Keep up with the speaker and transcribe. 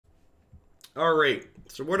All right,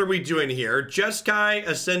 so what are we doing here? Jeskai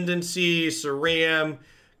Ascendancy, Sram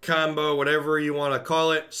combo, whatever you want to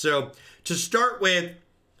call it. So to start with,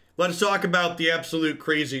 let's talk about the absolute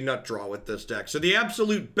crazy nut draw with this deck. So the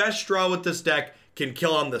absolute best draw with this deck can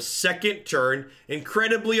kill on the second turn.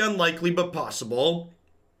 Incredibly unlikely, but possible.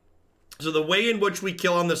 So the way in which we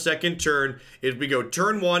kill on the second turn is we go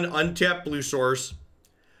turn 1, untap blue source,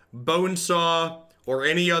 Bonesaw, or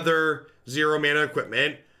any other 0 mana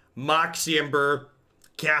equipment, Mox Amber,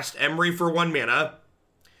 cast Emry for 1 mana.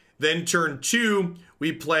 Then turn 2,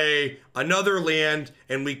 we play another land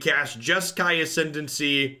and we cast Jeskai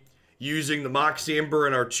Ascendancy using the Mox Amber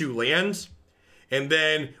and our 2 lands. And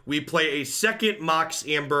then we play a second Mox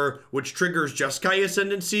Amber, which triggers Jeskai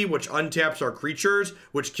Ascendancy, which untaps our creatures,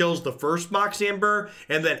 which kills the first Mox Amber.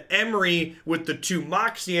 And then Emry, with the 2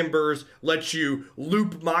 Mox Ambers, lets you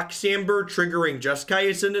loop Mox Amber, triggering Jeskai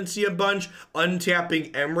Ascendancy a bunch,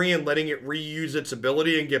 untapping Emry and letting it reuse its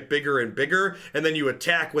ability and get bigger and bigger. And then you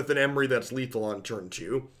attack with an Emry that's lethal on turn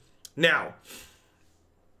 2. Now,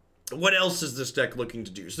 what else is this deck looking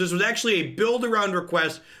to do? So this was actually a build-around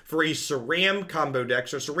request for a Sram combo deck.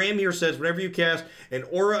 So Sram here says, whenever you cast an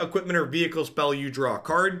aura, equipment, or vehicle spell, you draw a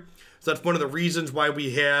card. So that's one of the reasons why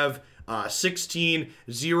we have 16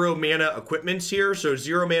 0 mana equipments here. So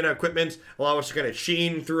 0 mana equipments allow us to kind of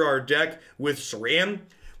chain through our deck with Sram.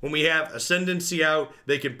 When we have Ascendancy out,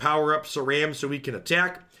 they can power up Sram so we can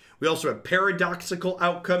attack. We also have Paradoxical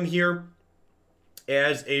Outcome here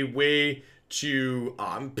as a way to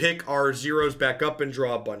pick our zeros back up and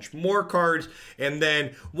draw a bunch more cards. And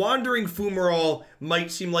then Wandering Fumarole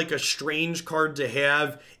might seem like a strange card to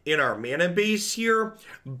have in our mana base here,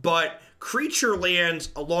 but creature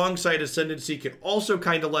lands alongside Ascendancy can also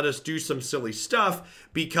kind of let us do some silly stuff,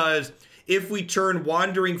 because if we turn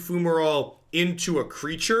Wandering Fumarole into a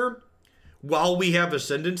creature while we have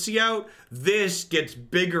Ascendancy out, this gets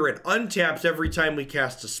bigger and untaps every time we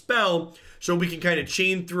cast a spell, so we can kind of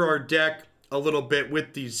chain through our deck a little bit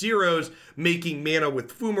with these zeros, making mana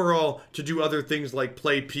with Fumarole to do other things like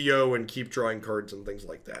play PO and keep drawing cards and things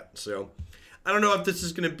like that. So I don't know if this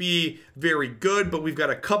is going to be very good, but we've got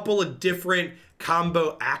a couple of different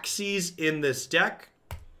combo axes in this deck,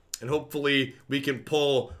 and hopefully we can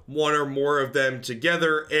pull one or more of them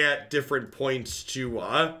together at different points to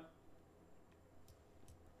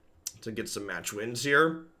get some match wins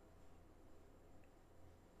here.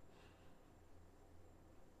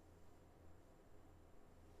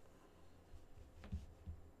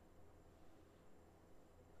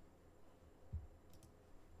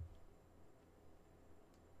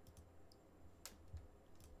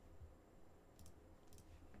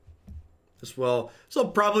 This will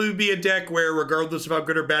probably be a deck where, regardless of how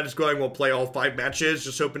good or bad it's going, we'll play all 5 matches,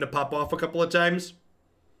 just hoping to pop off a couple of times.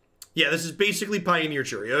 Yeah, this is basically Pioneer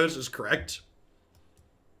Cheerios, is correct.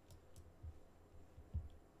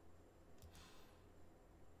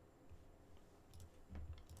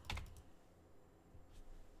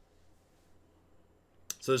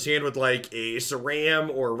 So this hand with like a Sram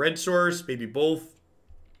or a red source, maybe both.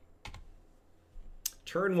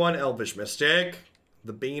 Turn 1 Elvish Mystic,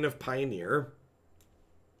 the Bane of Pioneer.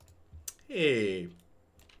 Hey.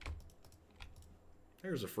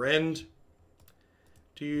 There's a friend.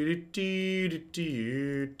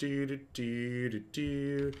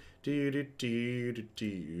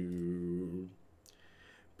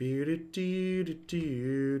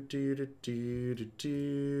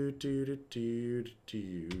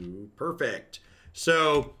 Perfect.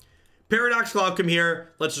 So Paradoxical Outcome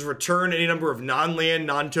here lets us return any number of non-land,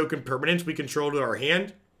 non-token permanents we control to our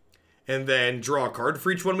hand, and then draw a card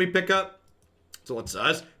for each one we pick up. So let's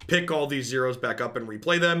us pick all these zeros back up and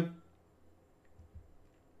replay them,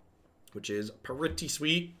 which is pretty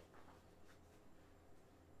sweet.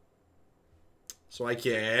 So I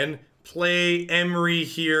can play Emry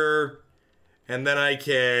here, and then I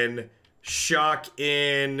can shock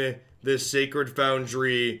in this Sacred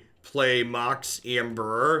Foundry, play Mox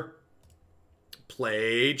Amber,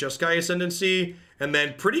 play Jeskai Ascendancy, and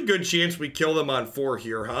then pretty good chance we kill them on 4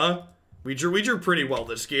 here, huh? We drew pretty well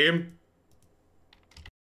this game.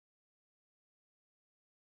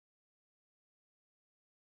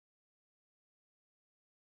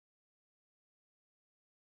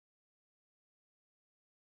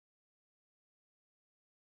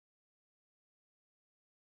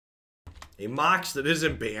 A Mox that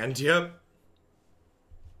isn't banned, yep.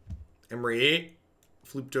 Emry 8,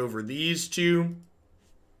 flipped over these 2.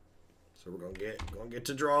 So we're gonna get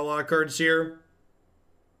to draw a lot of cards here.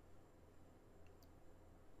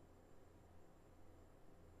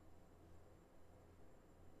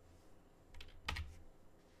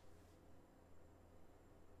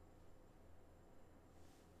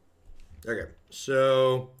 Okay,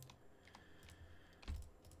 so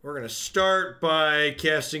we're going to start by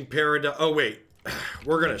casting Oh, wait.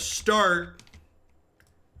 We're going to start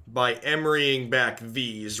by Emrying back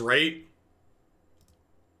these, right?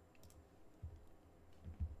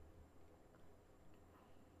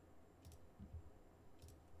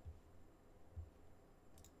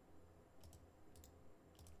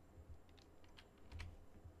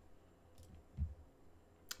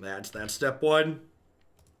 That's step one.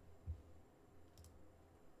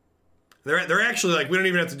 They're actually like, we don't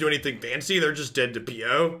even have to do anything fancy. They're just dead to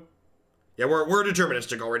PO. Yeah, we're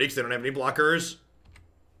deterministic already because they don't have any blockers.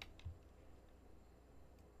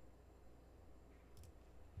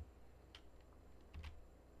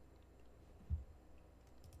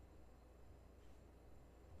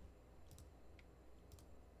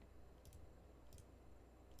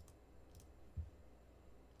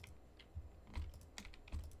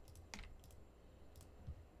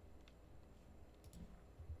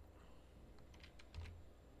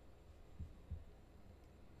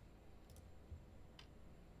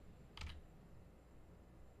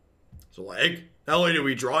 So like, not only do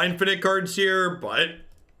we draw infinite cards here, but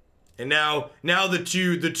and now the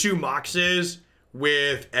two Moxes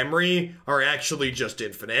with Emry are actually just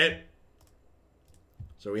infinite.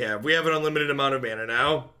 So we have an unlimited amount of mana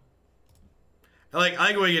now. I like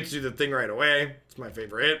when we get to do the thing right away. It's my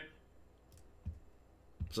favorite.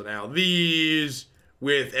 So now these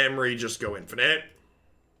with Emry just go infinite.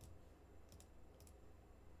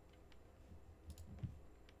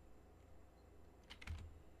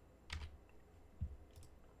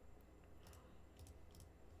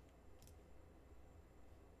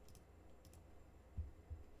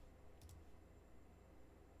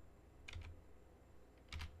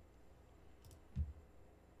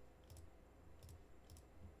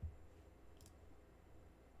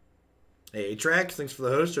 Hey, Trax, thanks for the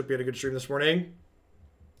host. Hope you had a good stream this morning.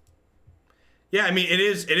 Yeah, I mean, it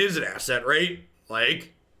is an asset, right?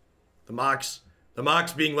 Like, the Mox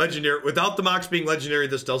being legendary. Without the Mox being legendary,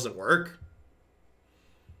 this doesn't work.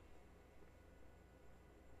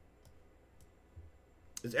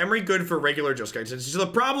 Is Emry good for regular Jeskai Ascendancy? So the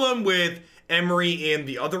problem with Emry and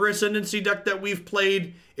the other Ascendancy deck that we've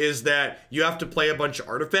played is that you have to play a bunch of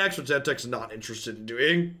artifacts, which that deck's not interested in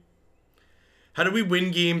doing. How do we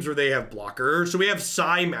win games where they have blockers? So we have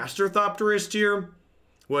Psy Master Thopterist here,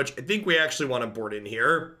 which I think we actually want to board in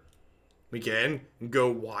here. We can go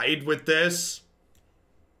wide with this.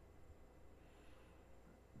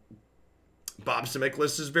 Bob Simic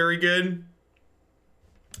list is very good.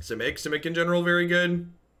 Simic in general, very good.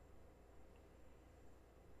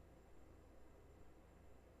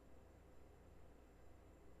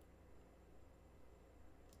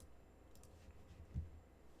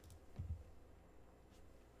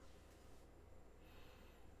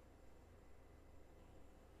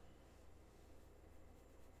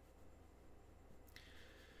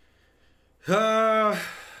 Do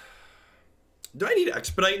I need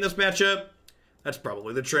Expedite in this matchup? That's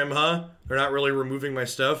probably the trim, huh? They're not really removing my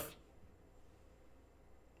stuff.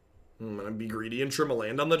 I'm gonna be greedy and trim a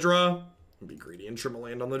land on the draw.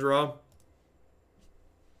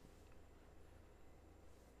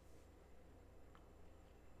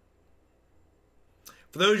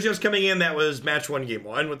 For those just coming in, that was match 1, game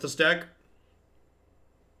 1 with this deck.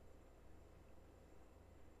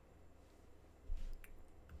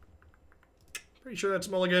 Pretty sure that's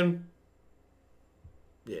mulligan.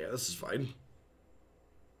 Yeah, this is fine.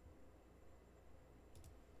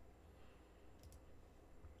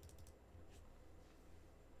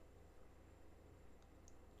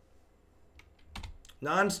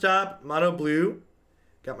 Non-stop, mono blue.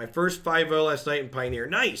 Got my first 5-0 last night in Pioneer.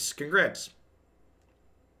 Nice, congrats.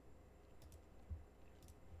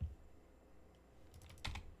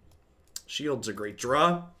 Shield's a great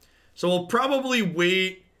draw. So we'll probably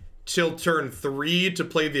wait till turn 3 to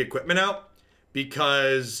play the equipment out,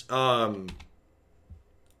 because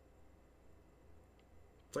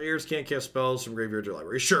players can't cast spells from graveyard or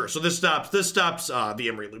library. Sure, so this stops the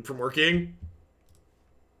Emry loop from working.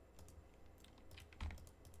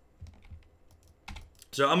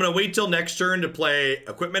 So I'm gonna wait till next turn to play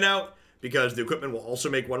equipment out, because the equipment will also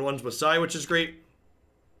make 1/1s with Psy, which is great.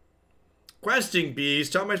 Questing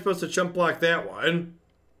Beast, how am I supposed to chump block that one?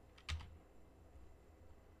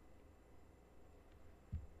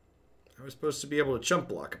 I was supposed to be able to chump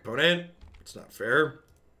block opponent. It's not fair.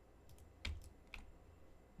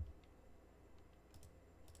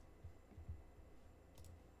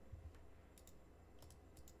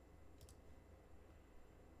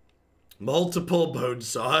 Multiple bone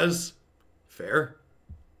saws. Fair.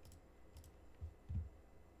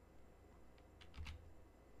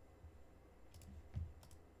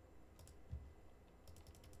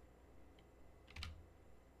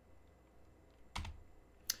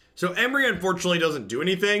 So Emry unfortunately doesn't do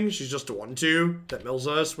anything. She's just a 1/2 that mills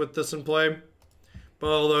us with this in play.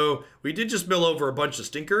 But although we did just mill over a bunch of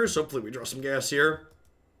stinkers, hopefully we draw some gas here.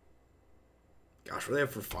 Gosh, what do they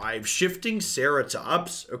have for 5? Shifting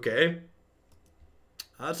Ceratops. Okay.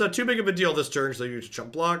 That's not too big of a deal this turn, so they use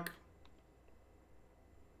chump block.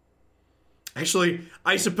 Actually,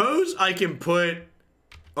 I suppose I can put...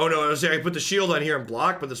 Oh no, I was saying I put the shield on here and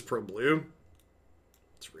block, but this pro blue.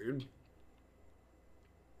 It's rude.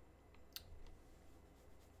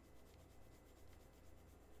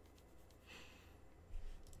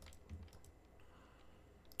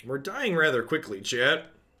 We're dying rather quickly, chat.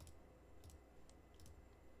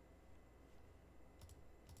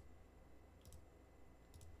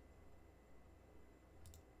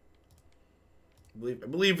 I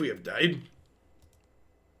believe we have died.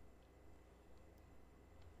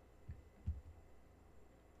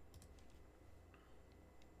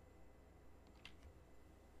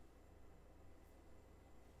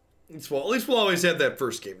 At least we'll always have that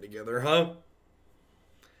first game together, huh?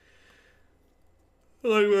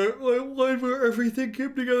 Like where everything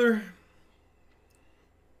came together.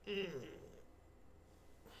 I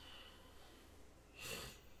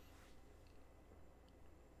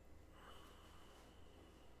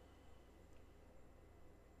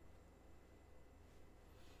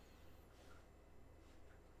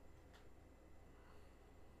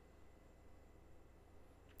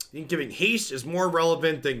think giving haste is more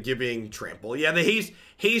relevant than giving trample. Yeah, the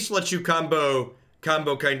haste lets you combo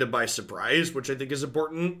kind of by surprise, which I think is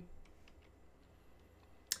important.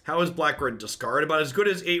 How is Black-Red discard? About as good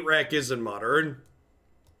as 8-Rack is in Modern.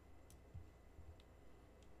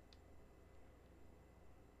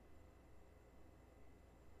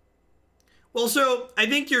 Well, so I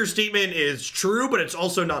think your statement is true, but it's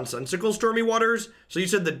also nonsensical, Stormy Waters. So you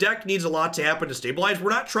said the deck needs a lot to happen to stabilize.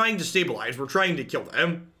 We're not trying to stabilize. We're trying to kill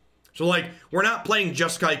them. So, like, we're not playing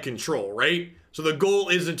Jeskai Control, right? So the goal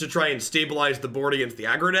isn't to try and stabilize the board against the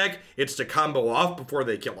aggro deck. It's to combo off before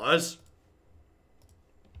they kill us.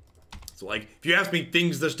 So, like, if you ask me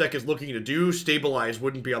things this deck is looking to do, stabilize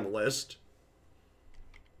wouldn't be on the list.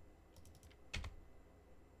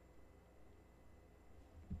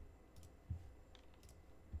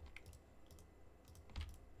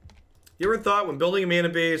 You ever thought when building a mana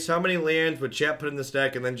base, how many lands would chat put in this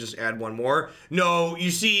deck and then just add one more? No,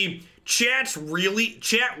 you see, chat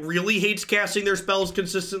really hates casting their spells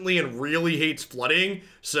consistently and really hates flooding.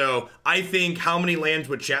 So I think how many lands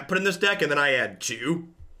would chat put in this deck and then I add 2.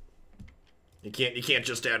 You can't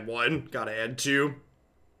just add 1. Gotta add 2.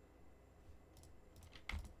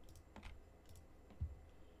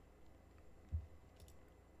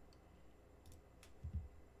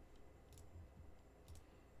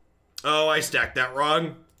 Oh, I stacked that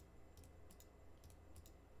wrong.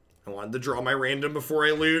 I wanted to draw my random before I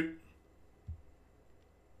loot.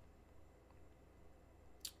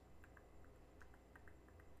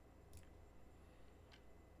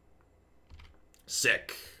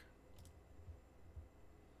 Sick.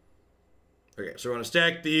 Okay, so we want to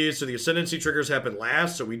stack these. So the Ascendancy triggers happen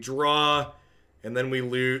last. So we draw, and then we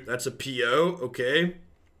loot. That's a PO. Okay.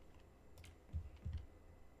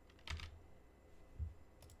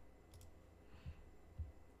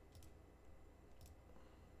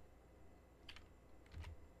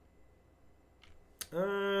 I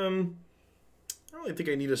don't really think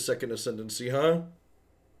I need a second Ascendancy, huh?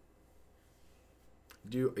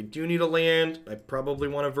 I do need a land. I probably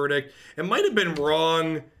want a Verdict. It might have been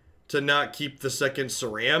wrong to not keep the second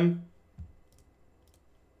Sram.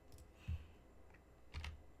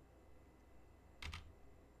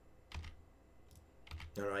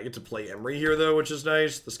 I don't know, I get to play Emry here, though, which is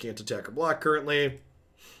nice. This can't attack or block currently.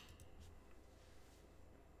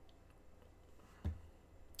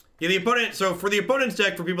 Yeah, the opponent, so for the opponent's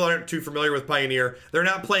deck, for people that aren't too familiar with Pioneer, they're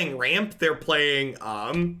not playing Ramp, they're playing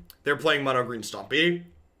Mono Green Stompy,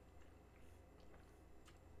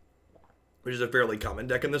 which is a fairly common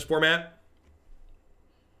deck in this format.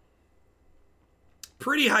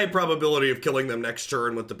 Pretty high probability of killing them next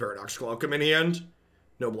turn with the Paradoxical Outcome in hand.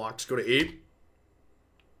 No blocks, go to 8.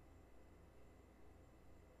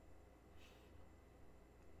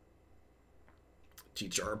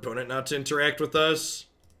 Teach our opponent not to interact with us.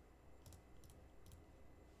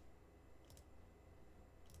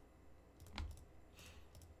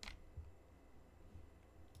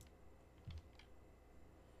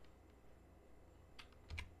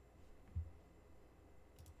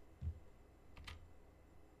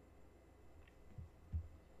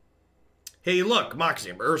 Hey, look, Mox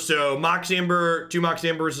Amber. So, Mox Amber, 2 Mox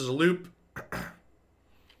Ambers is a loop.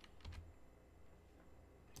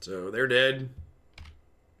 So, they're dead.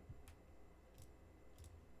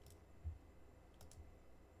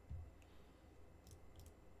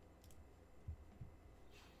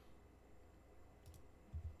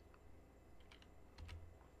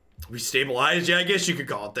 We stabilized? Yeah, I guess you could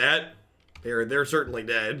call it that. They're certainly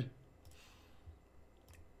dead.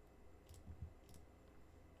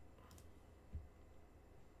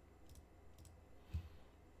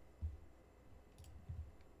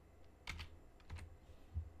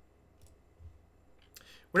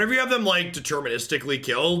 Whenever you have them, like, deterministically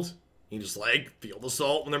killed, you just, like, feel the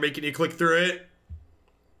salt when they're making you click through it.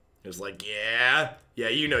 It's like, yeah,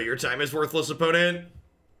 you know your time is worthless, opponent.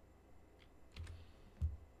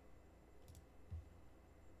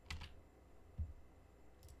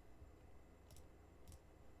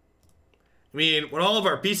 I mean, when all of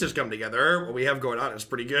our pieces come together, what we have going on is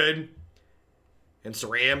pretty good. And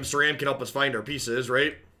Sram can help us find our pieces,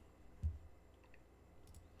 right?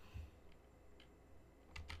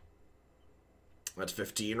 That's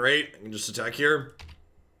 15, right? I can just attack here.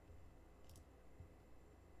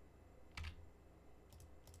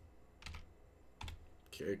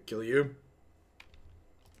 Okay, kill you.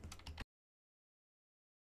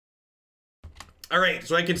 Alright,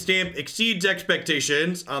 so I can stamp exceeds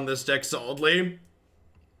expectations on this deck solidly.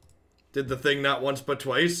 Did the thing not once but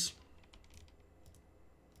twice.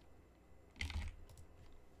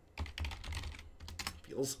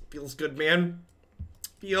 Feels good, man.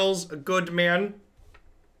 Feels a good, man.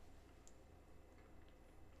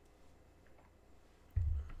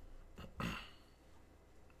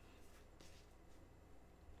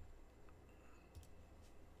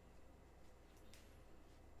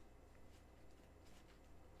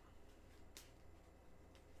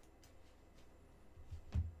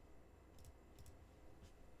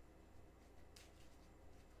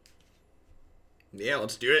 Yeah,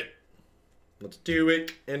 let's do it. Let's do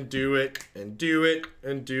it and do it and do it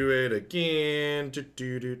and do it again.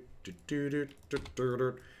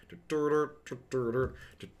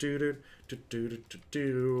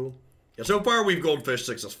 Yeah, so far we've goldfished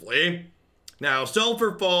successfully. Now,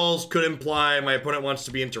 Sulfur Falls could imply my opponent wants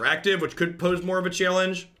to be interactive, which could pose more of a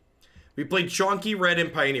challenge. We played Chonky Red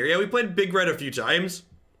and Pioneer. Yeah, we played Big Red a few times.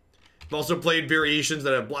 We've also played variations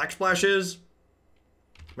that have black splashes.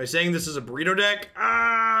 Am I saying this is a burrito deck?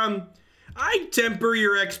 I temper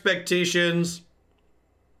your expectations.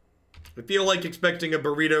 I feel like expecting a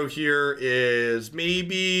burrito here is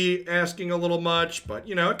maybe asking a little much, but,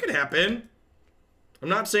 you know, it could happen. I'm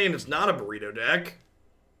not saying it's not a burrito deck.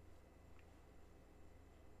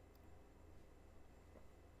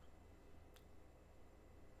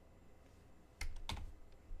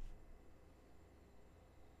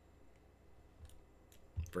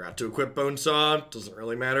 Forgot to equip Bonesaw. Doesn't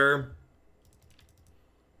really matter.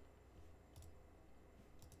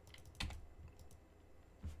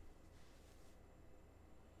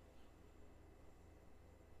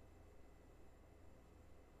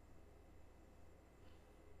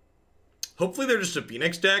 Hopefully they're just a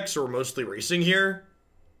Phoenix deck, so we're mostly racing here.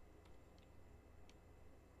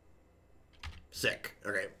 Sick.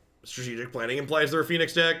 Okay. Strategic planning implies they're a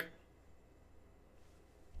Phoenix deck.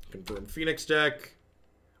 Confirm Phoenix deck.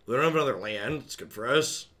 We don't have another land. It's good for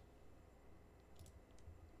us.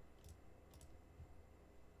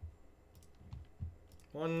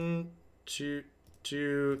 One, two,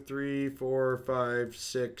 3, 4, 5,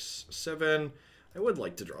 6, 7. I would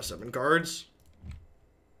like to draw 7 cards.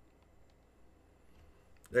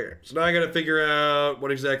 Okay, so now I gotta figure out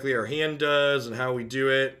what exactly our hand does and how we do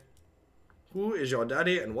it. Who is your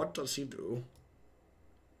daddy and what does he do?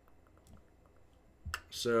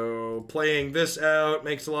 So, playing this out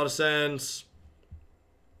makes a lot of sense.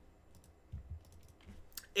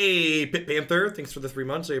 Hey, Pit Panther, thanks for the 3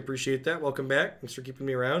 months. I appreciate that. Welcome back. Thanks for keeping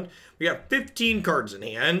me around. We got 15 cards in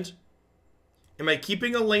hand. Am I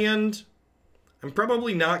keeping a land? I'm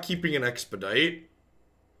probably not keeping an Expedite.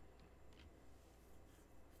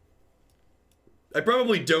 I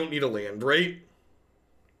probably don't need a land, right?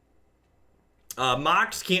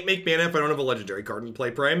 Mox can't make mana if I don't have a legendary card in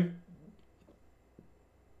play, Prime.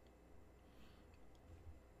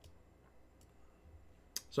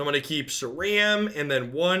 So I'm going to keep Sram and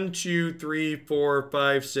then 1, 2, 3, 4,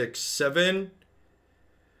 5, 6, 7.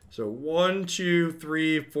 So 1, 2,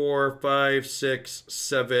 3, 4, 5, 6,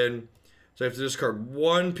 7. So I have to discard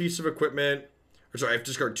 1 piece of equipment. Or sorry, I have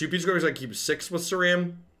to discard 2 pieces of equipment, so I keep 6 with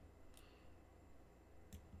Sram.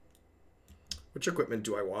 Which equipment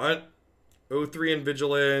do I want? O3 and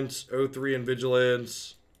Vigilance, O3 and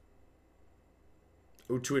Vigilance.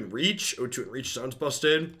 O2 and Reach. O2 and Reach sounds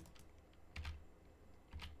busted.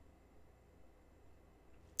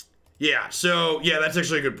 Yeah, so, yeah, that's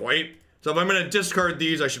actually a good point. So if I'm going to discard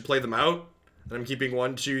these, I should play them out. And I'm keeping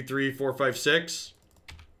 1, 2, 3, 4, 5, 6.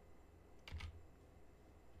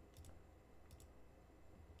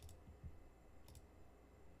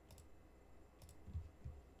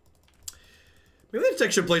 Maybe this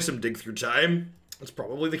deck should play some Dig Through Time. That's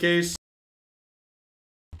probably the case.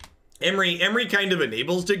 Emry kind of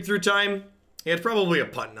enables Dig Through Time. Yeah, it's probably a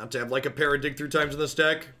punt not to have like a pair of Dig Through Times in this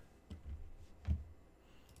deck.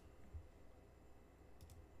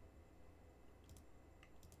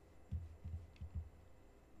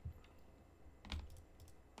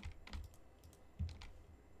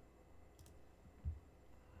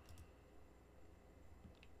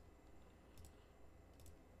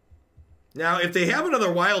 Now, if they have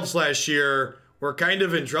another Wild Slash here, we're kind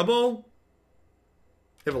of in trouble.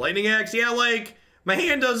 They have a Lightning Axe? Yeah, like, my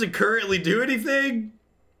hand doesn't currently do anything.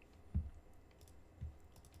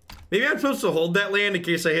 Maybe I'm supposed to hold that land in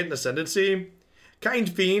case I hit an Ascendancy. Kind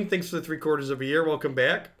Fiend, thanks for the 3/4 of a year. Welcome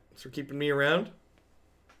back. Thanks for keeping me around.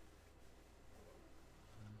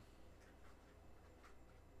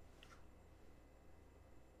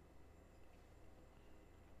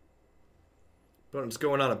 Opponent's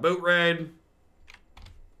going on a boat ride.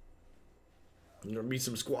 There'll be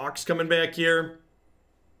some squawks coming back here.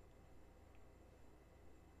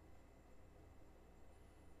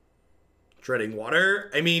 Treading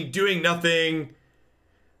water. I mean, doing nothing.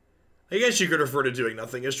 I guess you could refer to doing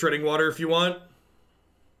nothing as treading water if you want.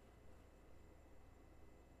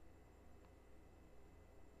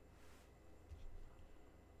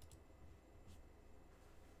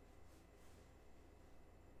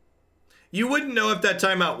 You wouldn't know if that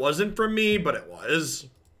timeout wasn't from me, but it was.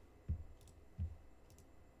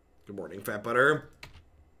 Good morning, Fat Butter.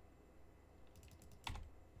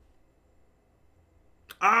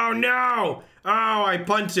 Oh, no! Oh, I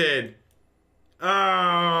punted.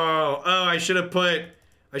 Oh, I should have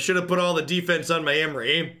put all the defense on my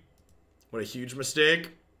Emry. What a huge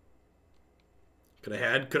mistake. Could have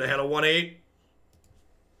had a 1/8.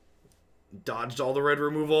 Dodged all the red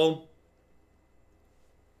removal.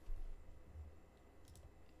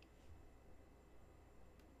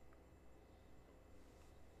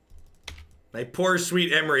 My poor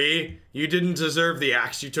sweet Emry, you didn't deserve the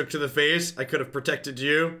axe you took to the face. I could have protected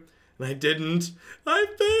you, and I didn't. I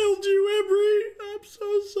failed you, Emry. I'm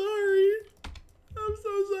so sorry. I'm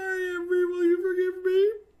so sorry, Emry. Will you forgive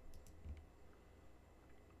me?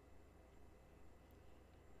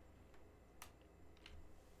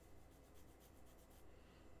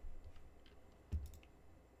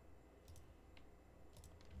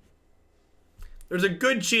 There's a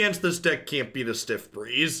good chance this deck can't beat a Stiff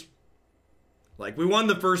Breeze. Like, we won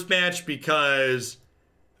the first match because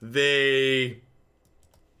they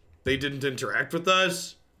didn't interact with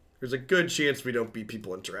us. There's a good chance we don't beat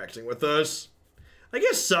people interacting with us. I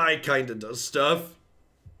guess Sai kinda does stuff.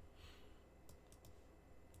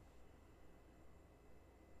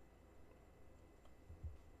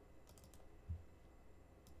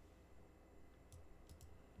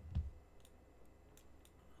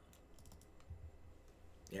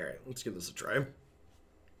 Alright, let's give this a try.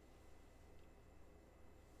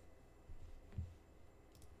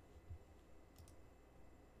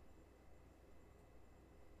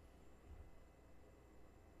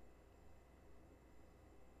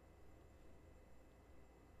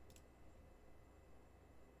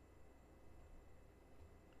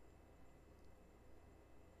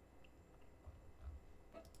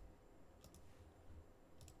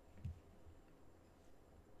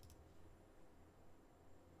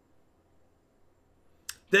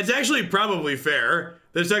 That's actually probably fair.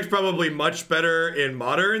 This deck's probably much better in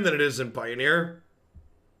Modern than it is in Pioneer.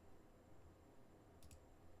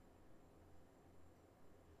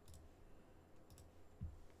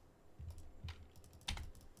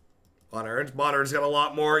 Modern's got a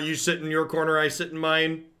lot more. You sit in your corner, I sit in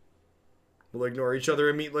mine. We'll ignore each other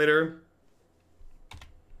and meet later.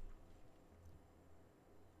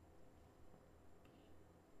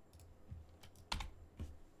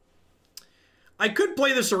 I could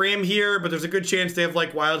play the Sram here, but there's a good chance they have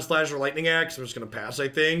like Wild Slash or Lightning Axe. I'm just going to pass, I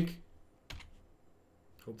think.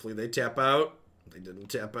 Hopefully they tap out. They didn't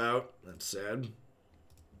tap out. That's sad.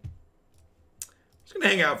 Just going to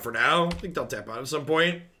hang out for now. I think they'll tap out at some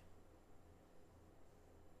point.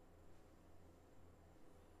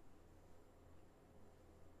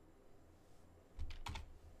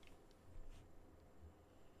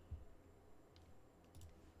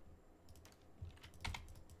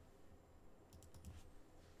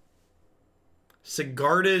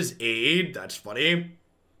 Sigarda's Aid. That's funny.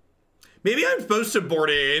 Maybe I'm supposed to board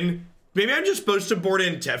in. Maybe I'm just supposed to board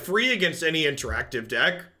in Teferi against any interactive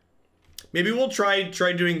deck. Maybe we'll try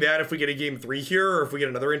doing that if we get a game 3 here, or if we get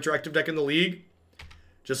another interactive deck in the league.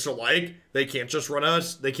 Just so, like, they can't just run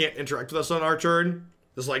us. They can't interact with us on our turn.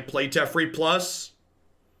 Just, like, play Teferi plus.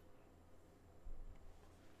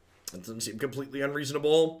 That doesn't seem completely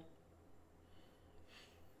unreasonable.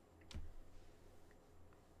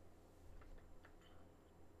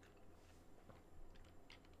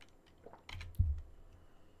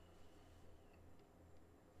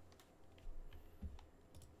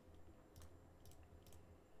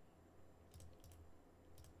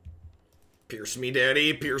 Pierce me,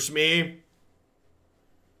 daddy. Pierce me.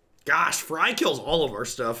 Gosh, Fry kills all of our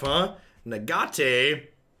stuff, huh? Nagate.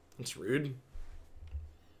 That's rude.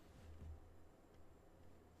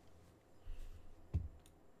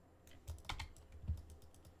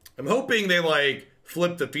 I'm hoping they, like,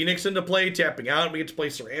 flip the Phoenix into play, tapping out, and we get to play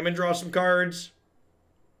Sram and draw some cards.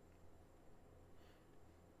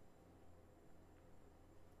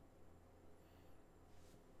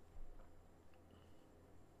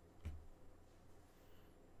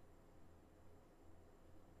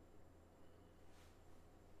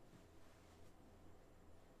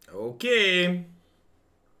 Okay.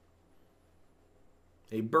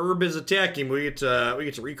 A burb is attacking. We get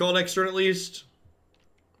to recall next turn at least.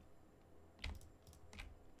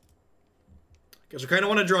 Guess I kind of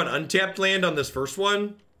want to draw an untapped land on this first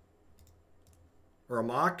one. Or a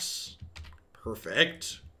Mox.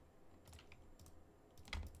 Perfect.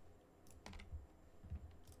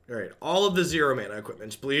 Alright, all of the 0 mana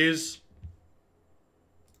equipments, please.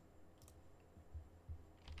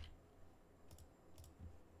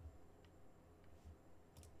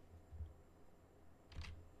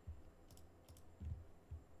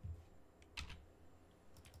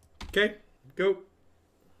 Okay, go.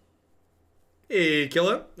 Hey,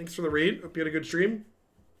 Killa. Thanks for the raid. Hope you had a good stream.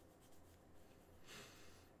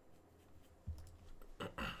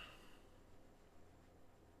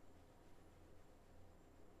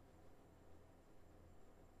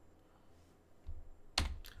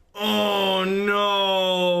 Oh,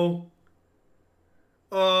 no.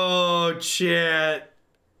 Oh, chat.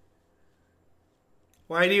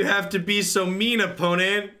 Why do you have to be so mean,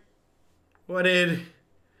 opponent? What did...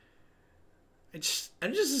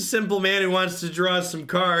 I'm just a simple man who wants to draw some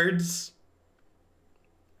cards.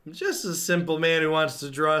 I'm just a simple man who wants to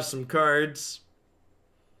draw some cards.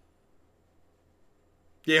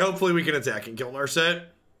 Yeah, hopefully we can attack and kill Narset.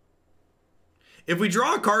 If we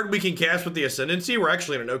draw a card we can cast with the Ascendancy, we're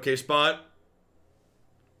actually in an okay spot.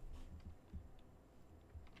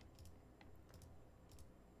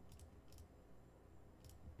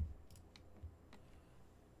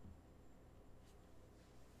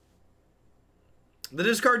 The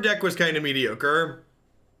discard deck was kind of mediocre.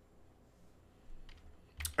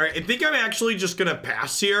 Alright, I think I'm actually just going to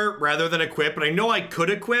pass here rather than equip. And I know I could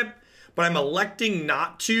equip, but I'm electing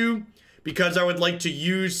not to because I would like to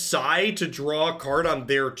use Sai to draw a card on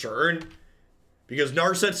their turn. Because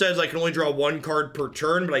Narset says I can only draw 1 card per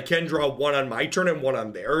turn, but I can draw 1 on my turn and 1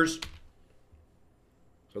 on theirs.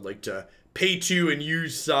 So I'd like to pay 2 and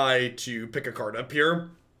use Sai to pick a card up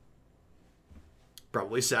here.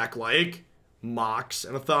 Probably sack like Mox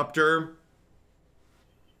and a Thopter.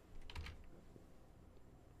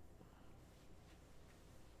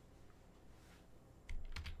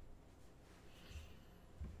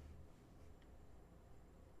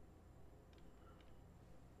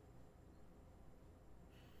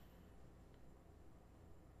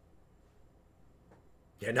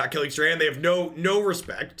 Yeah, not killing Sram. They have no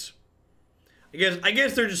respect. I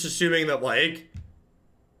guess they're just assuming that like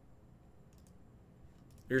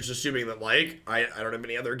you're just assuming that, like, I don't have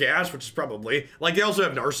any other gas, which is probably... Like, they also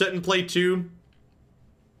have Narset in play, too.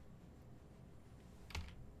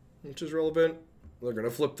 Which is relevant. They're going to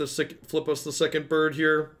flip us the second bird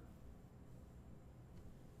here.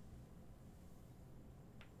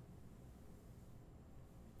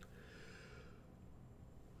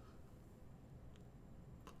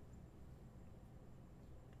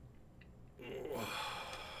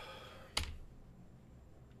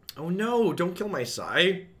 Oh no, don't kill my Sai.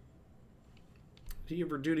 What did he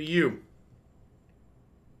ever do to you?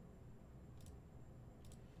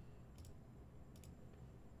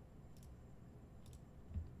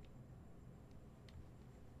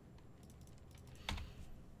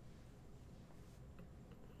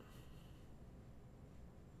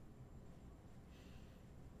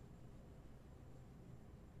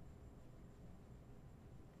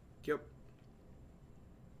 Yep.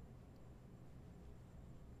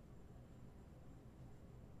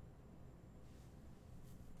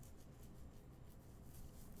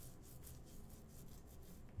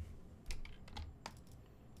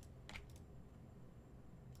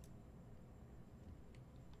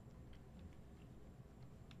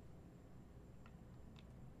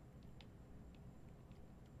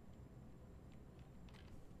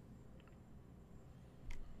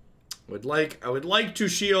 I would like to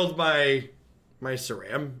shield my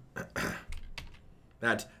Sram.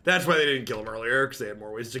 That's why they didn't kill him earlier, because they had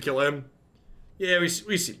more ways to kill him. Yeah, we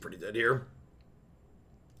seem pretty dead here.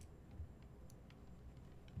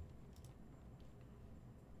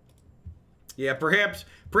 Yeah, perhaps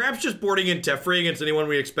just boarding in Teferi against anyone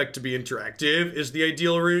we expect to be interactive is the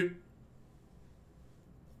ideal route.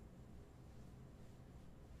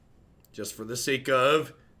 Just for the sake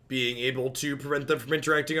of being able to prevent them from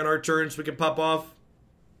interacting on our turn so we can pop off.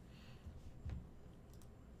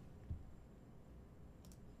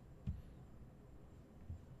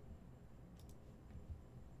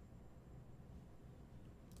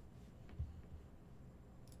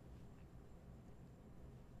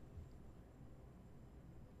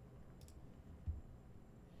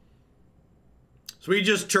 So we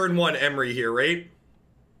just turn one Emry here, right?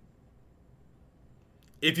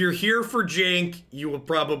 If you're here for jank, you will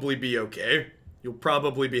probably be okay. You'll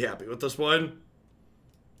probably be happy with this one.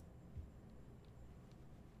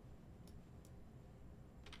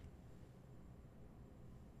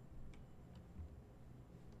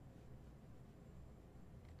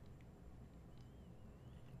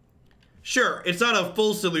 Sure, it's not a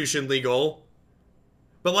full solution legal.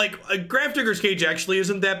 But, like, a Grafdigger's Cage actually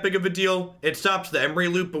isn't that big of a deal. It stops the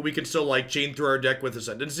Emry loop, but we can still, like, chain through our deck with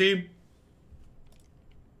Ascendancy.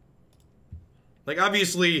 Like,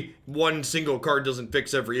 obviously, one single card doesn't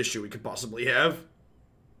fix every issue we could possibly have.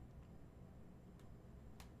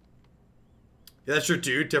 Yeah, that's true,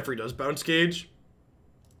 too. Teferi does bounce Cage.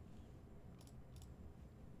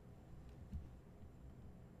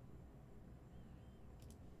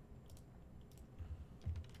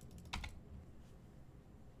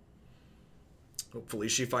 Hopefully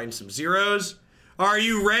she finds some zeros. Are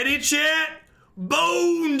you ready, chat?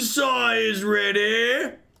 Bonesaw is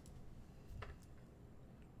ready.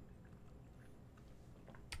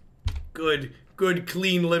 Good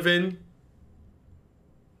clean living.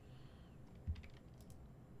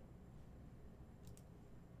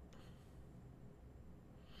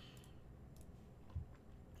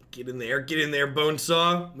 Get in there,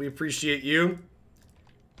 Bonesaw. We appreciate you.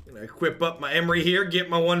 Gonna equip up my Emry here, get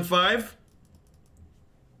my 1/5.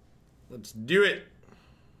 Let's do it.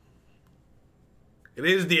 It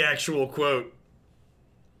is the actual quote.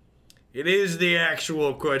 It is the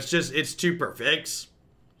actual quote. It's two perfects.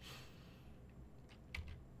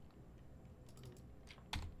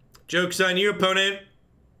 Joke's on you, opponent.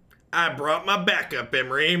 I brought my backup,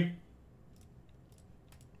 Emry.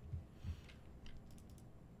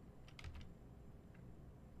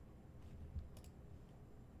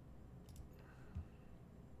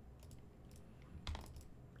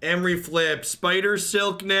 Emry flips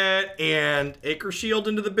Spidersilk Net and Acre Shield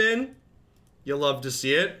into the bin. You'll love to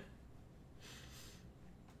see it.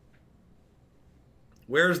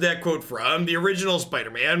 Where's that quote from? The original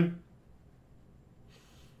Spider-Man.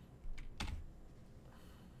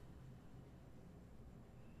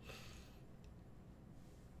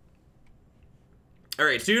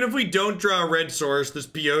 Alright, so even if we don't draw a red source, this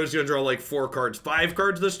PO is going to draw like 4 cards. 5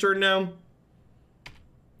 cards this turn now.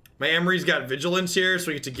 My Emry's got Vigilance here, so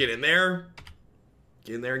we get to get in there.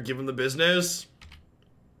 Get in there and give him the business.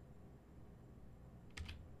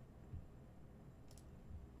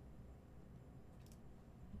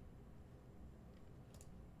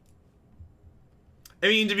 I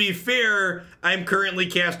mean, to be fair, I'm currently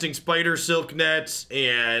casting Spidersilk Nets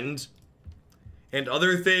and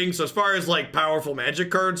other things. So as far as, like, powerful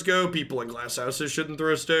magic cards go, people in glass houses shouldn't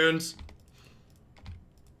throw stones.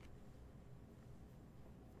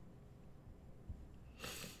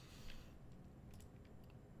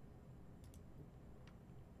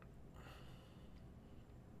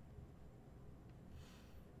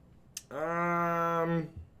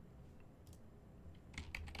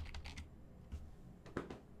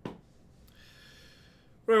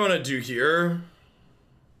 What do I want to do here?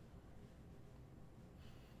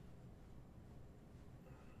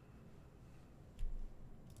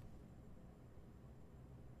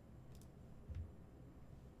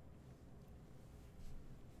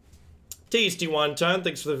 Tasty Wonton,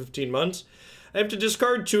 thanks for the 15 months. I have to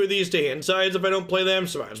discard 2 of these to hand sides if I don't play them,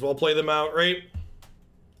 so might as well play them out, right?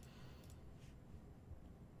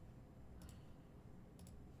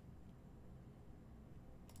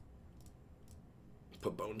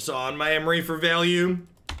 Put Bonesaw on my Emry for value.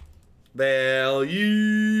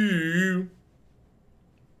 Value.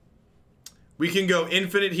 We can go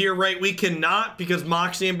infinite here, right? We cannot because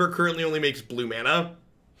Mox Amber currently only makes blue mana.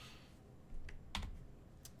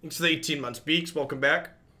 Thanks for the 18 months, Beaks. Welcome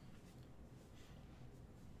back.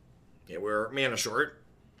 Yeah, we're mana short.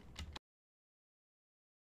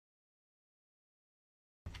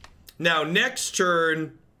 Now, next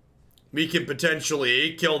turn, we can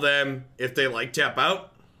potentially kill them if they, like, tap out.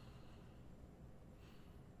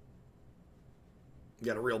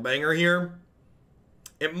 Got a real banger here.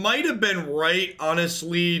 It might have been right,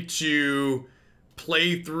 honestly, to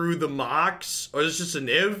play through the Mox. Or is this just a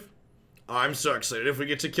Niv? Oh, I'm so excited if we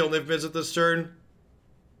get to kill Niv Mizzet this turn.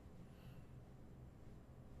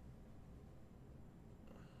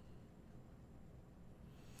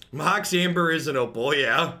 Mox Amber is an opal,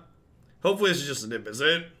 yeah. Hopefully this is just an imp, is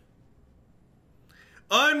it?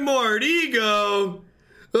 Unmoored ego!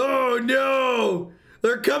 Oh no!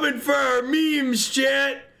 They're coming for our memes,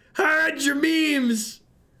 chat! Hide your memes!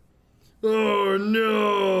 Oh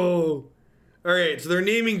no! Alright, so they're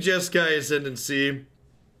naming Jeskai Ascendancy.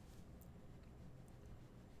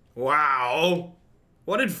 Wow.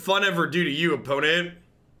 What did fun ever do to you, opponent?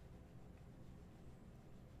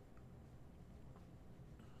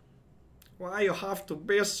 Why you have to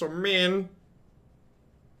be so mean?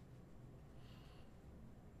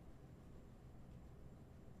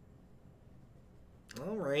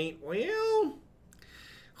 Alright, well...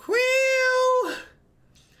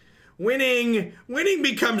 Winning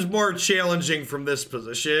becomes more challenging from this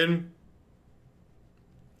position.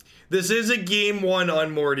 This is a game one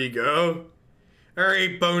Unmoored ego.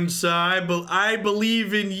 Alright, Bonesaw, I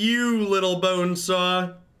believe in you, little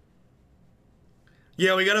Bonesaw.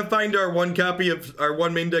 Yeah, we gotta find our one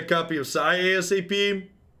main deck copy of Sai ASAP.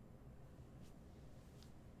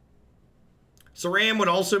 Sram would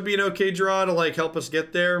also be an okay draw to like help us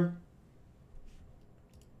get there.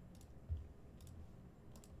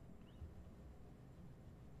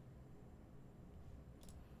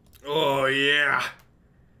 Oh yeah.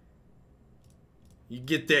 You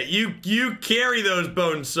get that. You carry those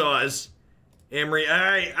bone saws. Emry,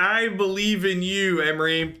 I believe in you,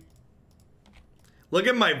 Emry. Look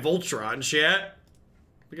at my Voltron, chat.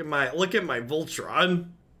 Look at my Voltron.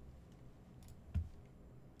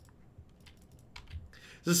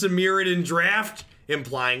 Is this a mirrored in draft?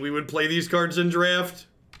 Implying we would play these cards in draft.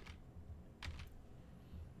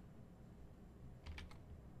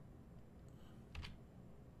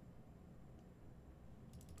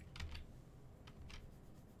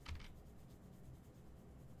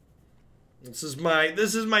 This is my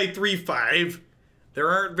 3/5. There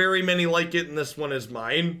aren't very many like it, and this one is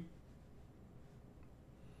mine.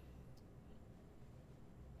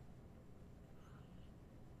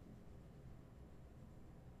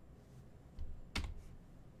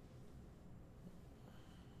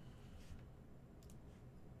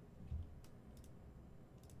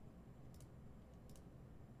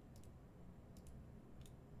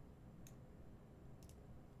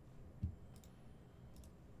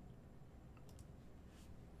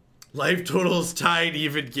 Life totals tied,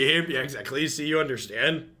 even game. Yeah, exactly. See, you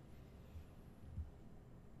understand.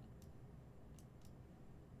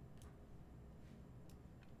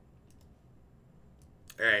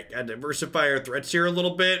 Alright, gotta diversify our threats here a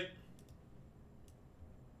little bit.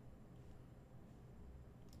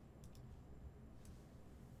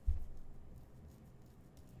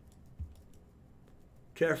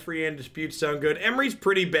 Teferi and Dispute sound good. Emry's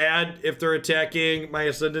pretty bad if they're attacking my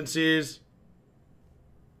Ascendancies.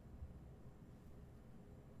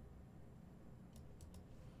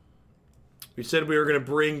 We said we were going to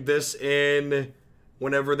bring this in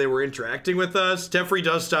whenever they were interacting with us. Teferi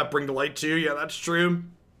does stop Bring to Light too. Yeah, that's true.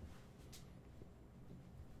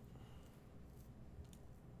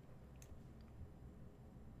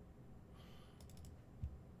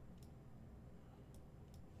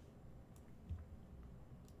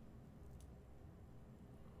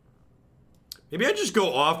 Maybe I just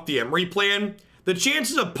go off the Emry plan. The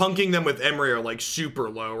chances of punking them with Emry are like super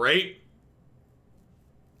low, right?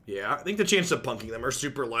 Yeah, I think the chances of punking them are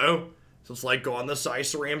super low. So it's like go on the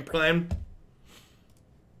Sram plan.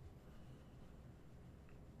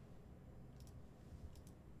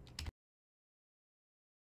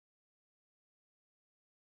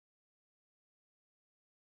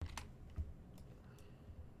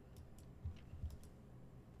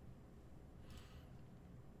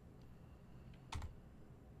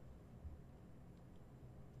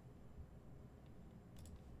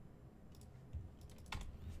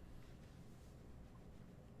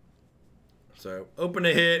 So open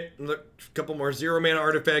a hit, look, a couple more 0-mana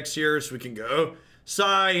artifacts here so we can go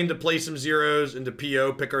Sai into play some zeros, into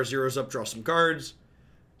PO, pick our zeros up, draw some cards.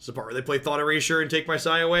 This is the part where they play Thought Erasure and take my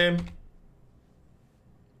Sai away.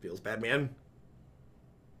 Feels bad, man.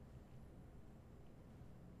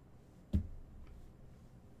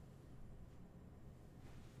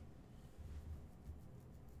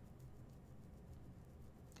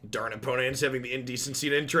 Darn opponents having the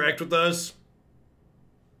indecency to interact with us.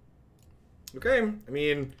 Okay, I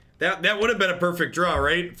mean, that would have been a perfect draw,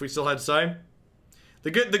 right? If we still had Sai.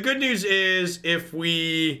 The good news is if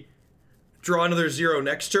we draw another 0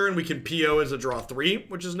 next turn, we can PO as a draw 3,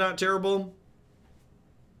 which is not terrible.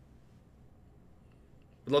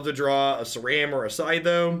 I'd love to draw a Sram or a Sai,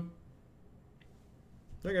 though.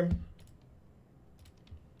 Okay.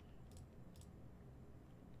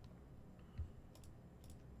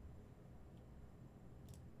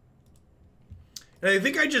 And I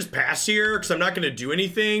think I just pass here because I'm not going to do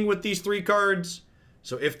anything with these 3 cards.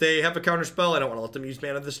 So if they have a counter spell, I don't want to let them use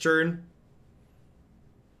mana this turn.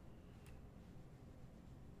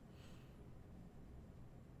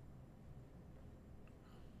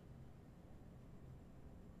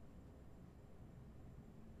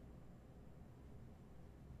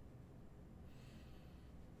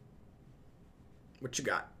 What you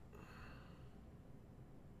got?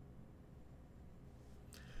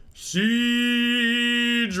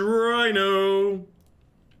 Siege Rhino.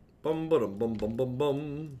 Bum bum bum bum bum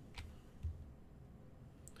bum.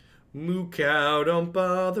 Moo cow, don't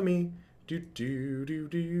bother me. Do do do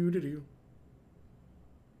do do do.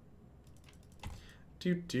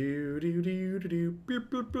 Do do do do do do.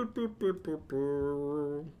 Beep, beep, beep, beep, beep, beep,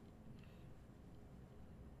 beep.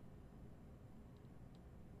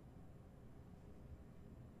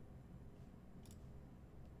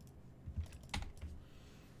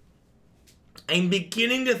 I'm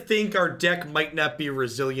beginning to think our deck might not be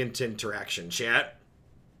resilient to interaction, chat.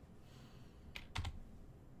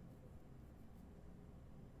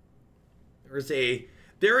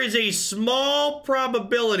 There is a small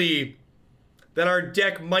probability that our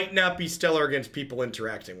deck might not be stellar against people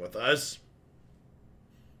interacting with us.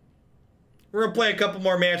 We're gonna play a couple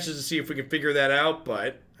more matches to see if we can figure that out,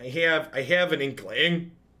 but I have an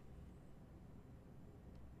inkling.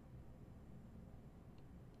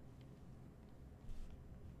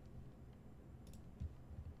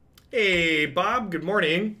 Hey, Bob, good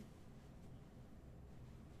morning.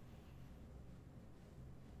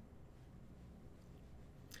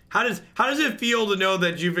 How does it feel to know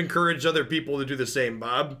that you've encouraged other people to do the same,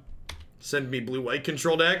 Bob? Send me blue-white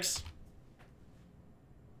control decks.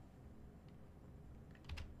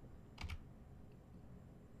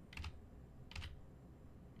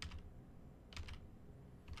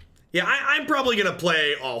 Yeah, I'm probably going to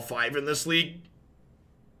play all 5 in this league.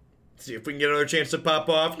 See if we can get another chance to pop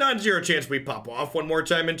off. Non-zero chance we pop off one more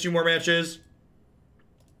time in 2 more matches.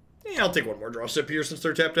 Yeah, I'll take one more draw sip here since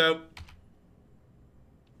they're tapped out.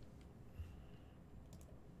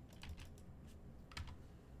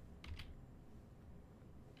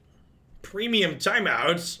 Premium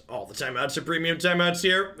timeouts. All the timeouts are premium timeouts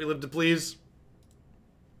here. We live to please.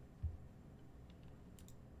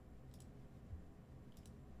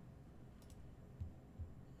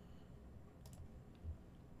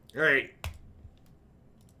 All right.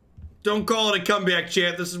 Don't call it a comeback,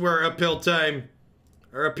 chat. This is where our uphill time,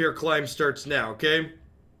 our uphill climb starts now, okay?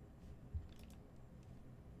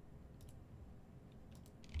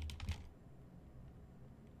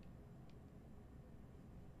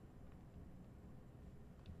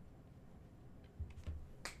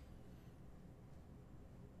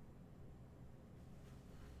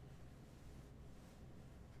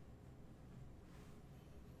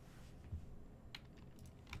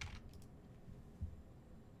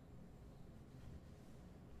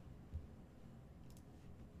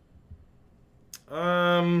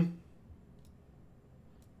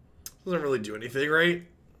 Doesn't really do anything, right?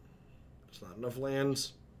 There's not enough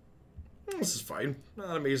lands. This is fine.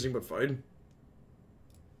 Not amazing, but fine.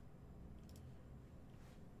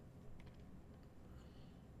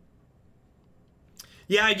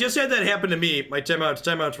 Yeah, I just had that happen to me. My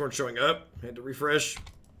timeouts weren't showing up. I had to refresh.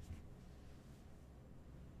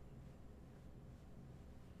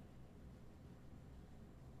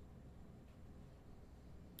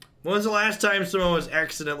 When was the last time someone was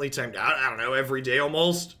accidentally timed out? I don't know, every day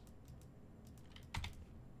almost.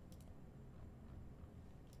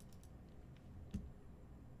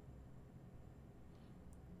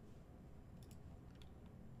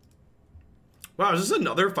 Wow, is this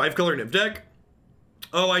another 5-color Niv deck?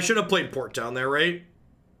 Oh, I should have played Port down there, right?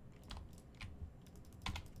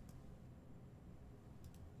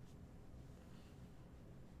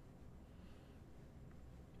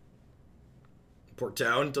 Port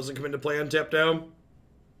down doesn't come into play on tap down.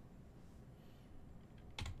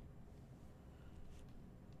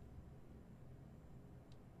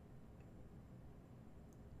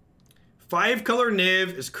 Five-color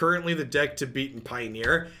Niv is currently the deck to beat in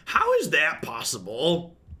Pioneer. How is that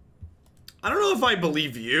possible? I don't know if I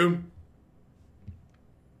believe you.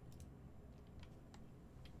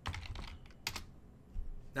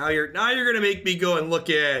 Now you're gonna make me go and look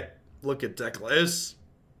at deck lists.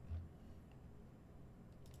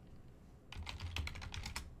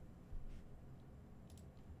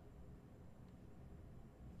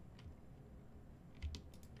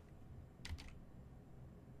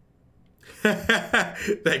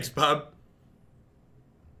 Thanks, Bob.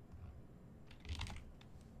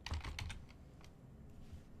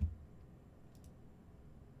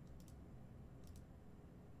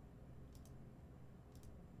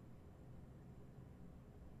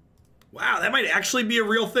 Wow, that might actually be a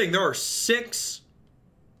real thing. There are six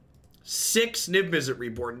Niv Mizzet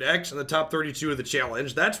Reborn decks in the top 32 of the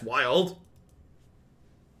challenge. That's wild.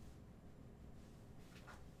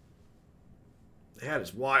 That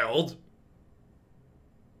is wild.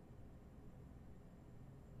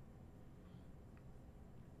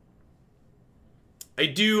 I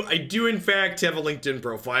do in fact have a LinkedIn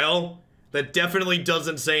profile that definitely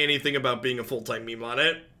doesn't say anything about being a full-time meme on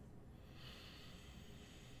it.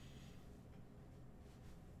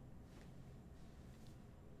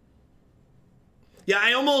 Yeah,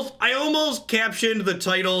 I almost captioned the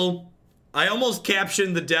title. I almost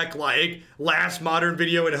captioned the deck like last modern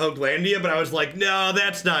video in Hoaglandia, but I was like, no,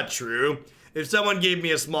 that's not true. If someone gave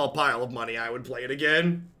me a small pile of money, I would play it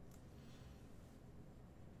again.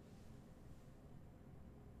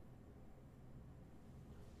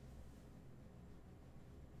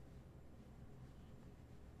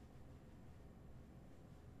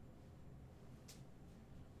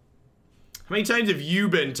 How many times have you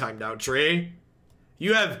been timed out, Trey?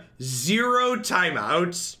 You have 0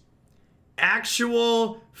 timeouts.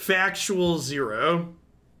 Actual, factual 0.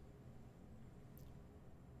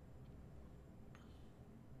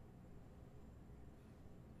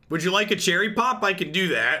 Would you like a cherry pop? I can do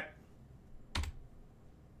that.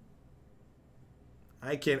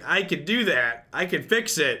 I can do that. I can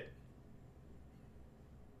fix it.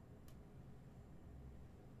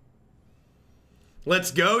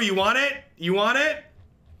 Let's go. You want it? You want it?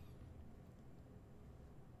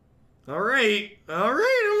 All right, I'm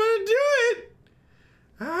gonna do it.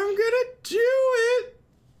 I'm gonna do it.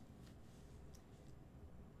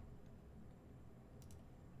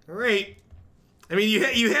 All right. I mean,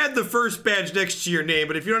 you had the first badge next to your name,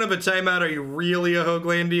 but if you don't have a timeout, are you really a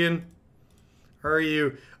Hoaglandian? Are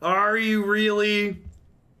you really?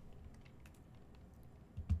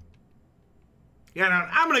 Yeah, no,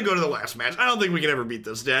 I'm gonna go to the last match. I don't think we can ever beat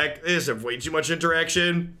this deck. They just have way too much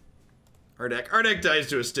interaction. Our deck dies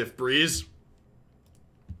to a stiff breeze.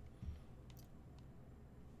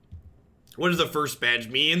 What does the first badge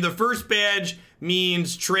mean? The first badge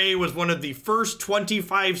means Trey was one of the first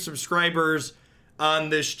 25 subscribers on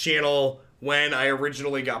this channel when I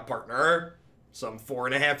originally got partner, some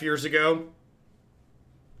 4.5 years ago.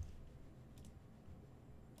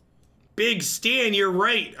 Big Stan, you're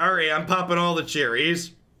right. All right, I'm popping all the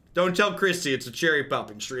cherries. Don't tell Christy it's a cherry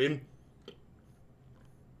popping stream.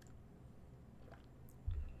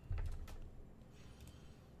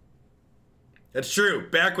 That's true.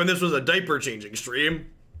 Back when this was a diaper changing stream.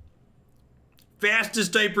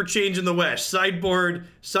 Fastest diaper change in the West. Sideboard,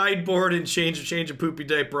 and change a poopy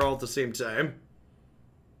diaper all at the same time.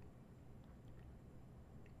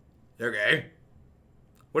 Okay.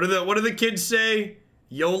 What do the kids say?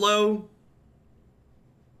 YOLO?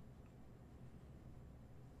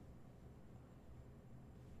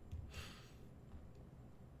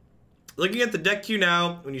 Looking at the deck queue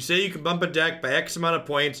now, when you say you can bump a deck by X amount of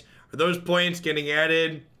points, are those points getting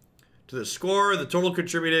added to the score, the total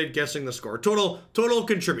contributed, guessing the score? Total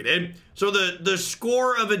contributed. So the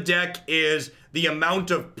score of a deck is the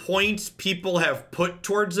amount of points people have put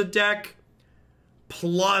towards a deck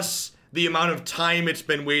plus the amount of time it's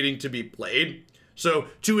been waiting to be played. So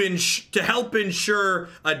to help ensure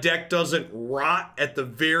a deck doesn't rot at the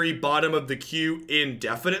very bottom of the queue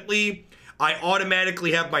indefinitely, I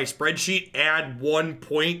automatically have my spreadsheet add 1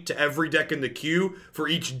 point to every deck in the queue for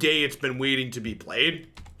each day it's been waiting to be played.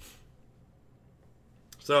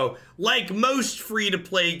 So, like most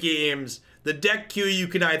free-to-play games, the deck queue you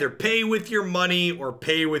can either pay with your money or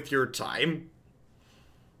pay with your time.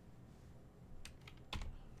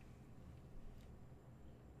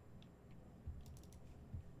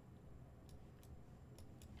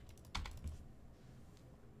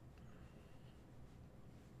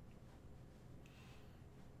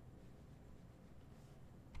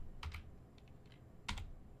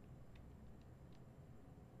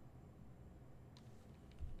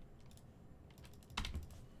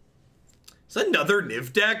 Is that another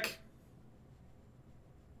Niv deck?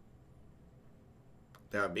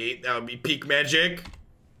 That would be peak magic.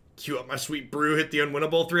 Queue up my sweet brew, hit the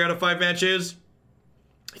unwinnable 3 out of 5 matches.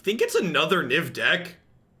 I think it's another Niv deck.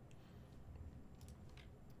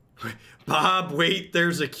 Bob, wait,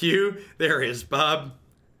 there's a queue. There is, Bob.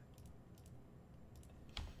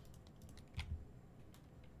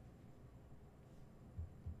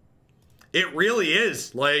 It really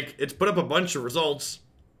is. Like, it's put up a bunch of results.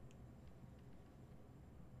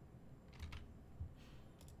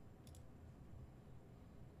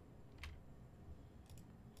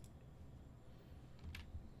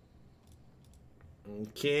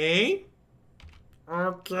 Okay.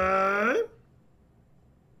 Okay.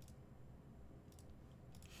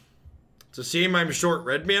 It's a shame I'm short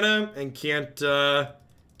red mana and can't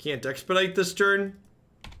expedite this turn.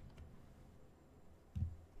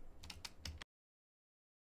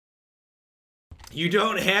 You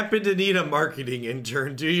don't happen to need a marketing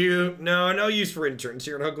intern, do you? No, no use for interns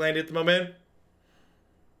here in Hoogland at the moment.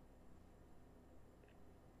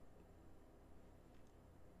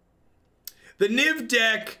 The Niv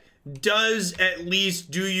deck does at least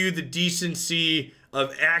do you the decency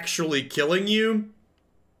of actually killing you.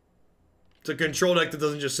 It's a control deck that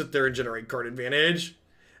doesn't just sit there and generate card advantage.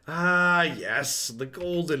 Ah, yes, the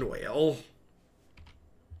Golden Whale.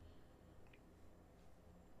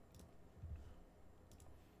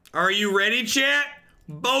 Are you ready, chat?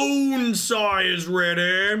 Bonesaw is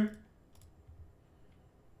ready.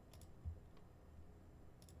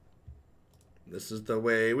 This is the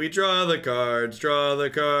way we draw the cards, draw the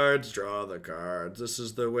cards, draw the cards. This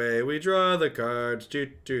is the way we draw the cards. Do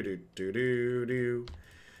do do do do do.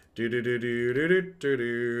 Do do do do do do do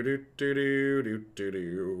do do do do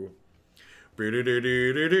do. Do do do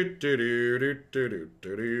do do do do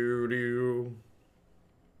do do do.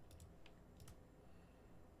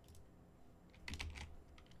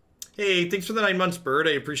 Hey, thanks for the 9 months, Bird.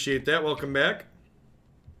 I appreciate that. Welcome back.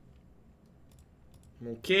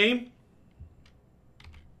 Okay.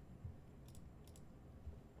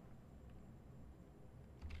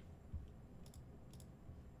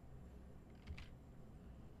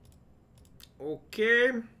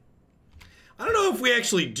 Okay. I don't know if we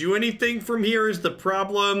actually do anything from here is the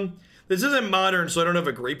problem. This isn't modern, so I don't have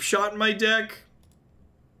a grape shot in my deck.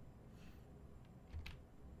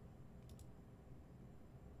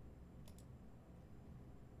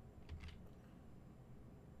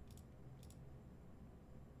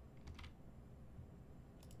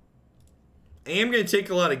 I am going to take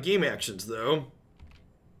a lot of game actions, though.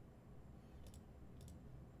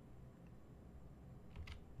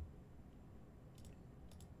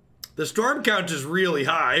 The storm count is really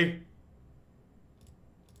high.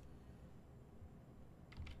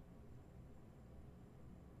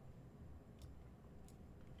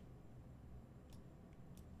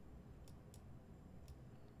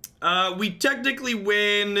 We technically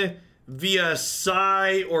win via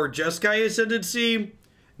Sai or Jeskai Ascendancy,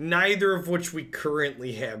 neither of which we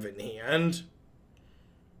currently have in hand.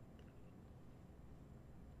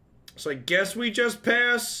 So I guess we just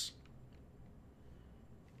pass.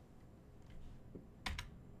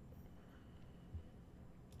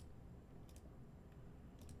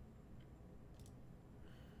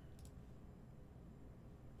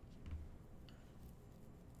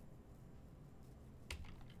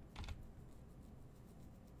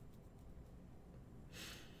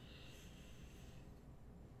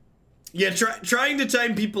 Yeah, trying to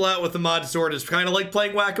time people out with the mod sword is kind of like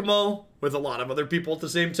playing whack-a-mole with a lot of other people at the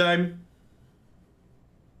same time.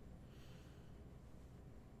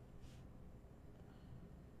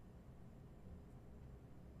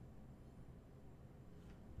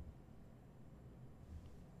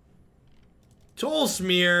 Toll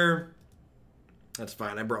Smear. That's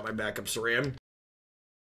fine. I brought my backup Sram.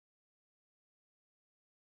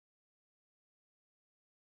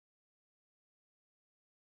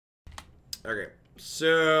 Okay,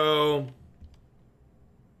 so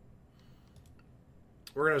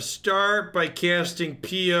we're going to start by casting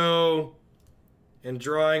PO and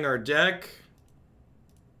drawing our deck.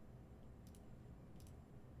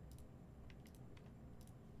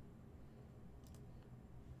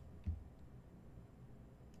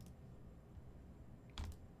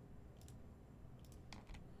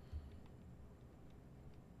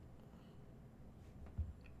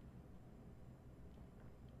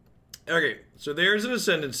 Okay, so there's an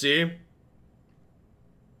Ascendancy.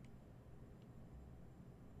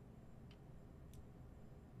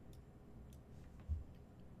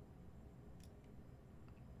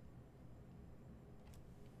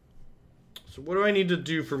 So what do I need to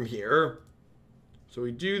do from here? So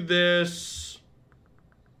we do this.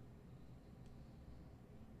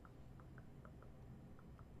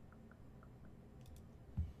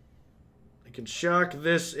 I can shock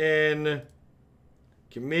this in.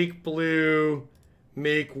 Can make blue,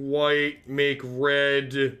 make white, make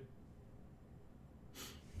red.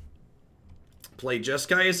 Play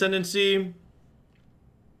Jeskai Ascendancy.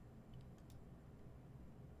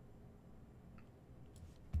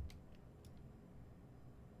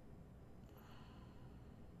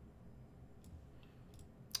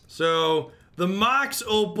 So the Mox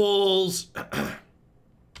Opals,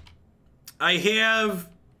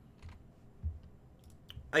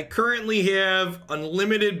 I currently have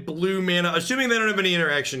unlimited blue mana, assuming they don't have any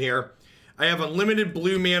interaction here. I have unlimited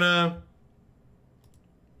blue mana.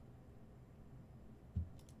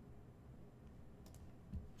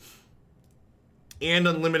 and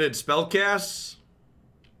unlimited spell casts.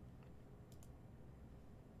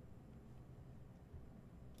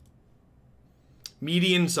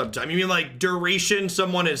 Median sub time. You mean like duration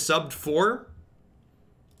someone is subbed for?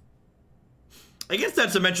 I guess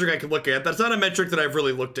that's a metric I could look at. That's not a metric that I've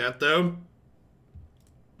really looked at, though.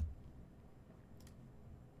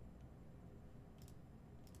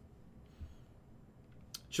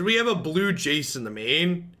 Should we have a blue Jace in the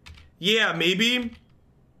main? Yeah, maybe.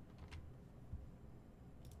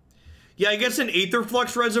 Yeah, I guess an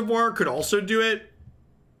Aetherflux Reservoir could also do it.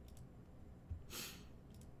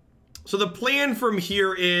 So the plan from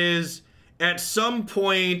here is, at some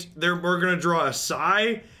point, we're going to draw a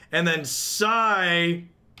Sai, and then Sai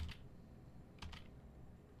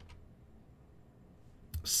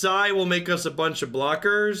will make us a bunch of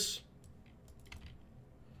blockers.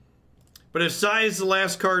 But if Sai is the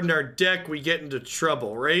last card in our deck, we get into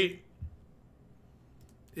trouble, right?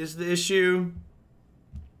 Is the issue?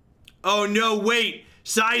 Oh no, wait!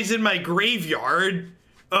 Sai's in my graveyard!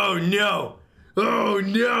 Oh no! Oh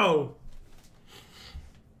no!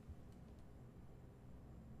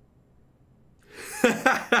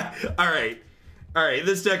 Alright. Alright,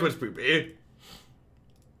 this deck was poopy.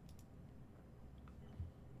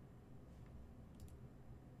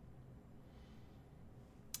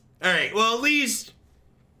 Alright, well at least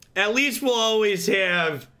we'll always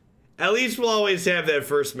have that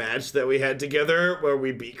first match that we had together where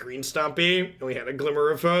we beat Green Stompy and we had a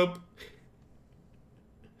glimmer of hope.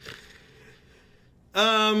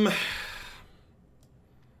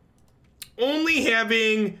 Only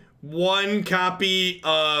having one copy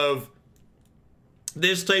of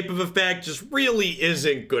this type of effect just really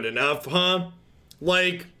isn't good enough, huh?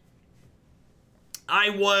 Like,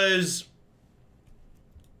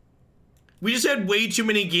 we just had way too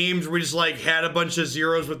many games where we just, like, had a bunch of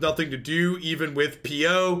zeros with nothing to do, even with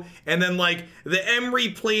PO. And then, like, the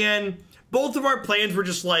Emry plan, both of our plans were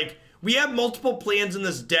just, like, we have multiple plans in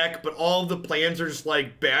this deck, but all of the plans are just,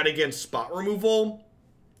 like, bad against spot removal.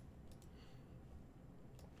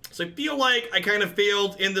 So I feel like I kind of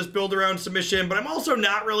failed in this build-around submission, but I'm also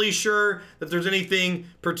not really sure that there's anything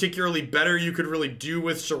particularly better you could really do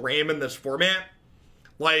with Sram in this format.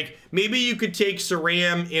 Like, maybe you could take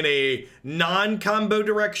Sram in a non-combo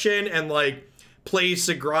direction and, like, play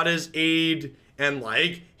Sagrada's Aid and,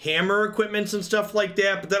 like, hammer equipments and stuff like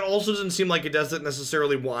that, but that also doesn't seem like it doesn't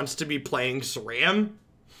necessarily wants to be playing Sram.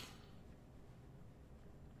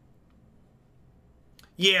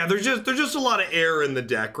 Yeah, there's just a lot of air in the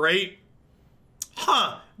deck, right?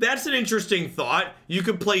 Huh, that's an interesting thought. You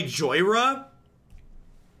could play Joyra.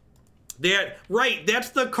 Right,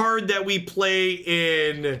 that's the card that we play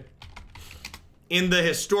in the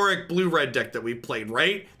historic blue-red deck that we played,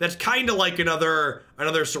 right? That's kind of like another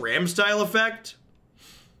Sram style effect.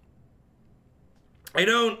 I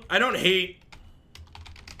don't hate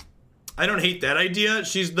that idea.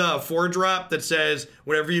 She's the 4-drop that says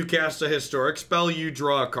whenever you cast a historic spell, you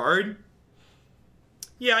draw a card.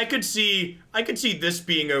 Yeah, I could see this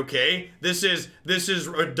being okay. This is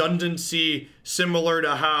redundancy similar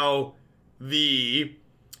to how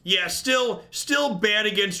still bad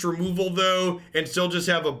against removal though, and still just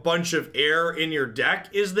have a bunch of air in your deck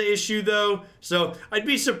is the issue though. So I'd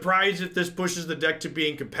be surprised if this pushes the deck to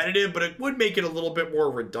being competitive, but it would make it a little bit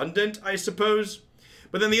more redundant, I suppose.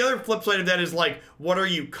 But then the other flip side of that is, like, what are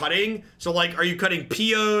you cutting? So, like, are you cutting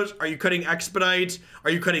POs? Are you cutting Expedites? Are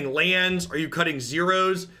you cutting lands? Are you cutting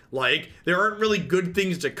zeros? Like, there aren't really good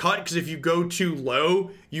things to cut, because if you go too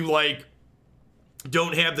low, you, like,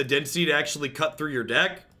 don't have the density to actually cut through your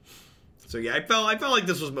deck. So yeah, I felt like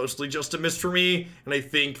this was mostly just a miss for me, and I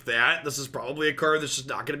think that this is probably a card that's just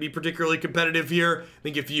not going to be particularly competitive here. I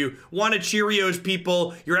think if you want to Cheerios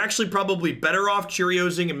people, you're actually probably better off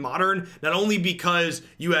Cheeriosing in Modern, not only because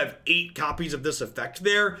you have 8 copies of this effect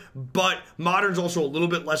there, but Modern's also a little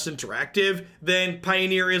bit less interactive than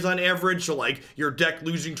Pioneer is on average, so like your deck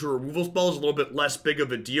losing to a removal spell is a little bit less big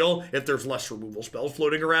of a deal if there's less removal spells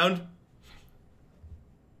floating around.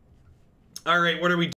 All right, what are we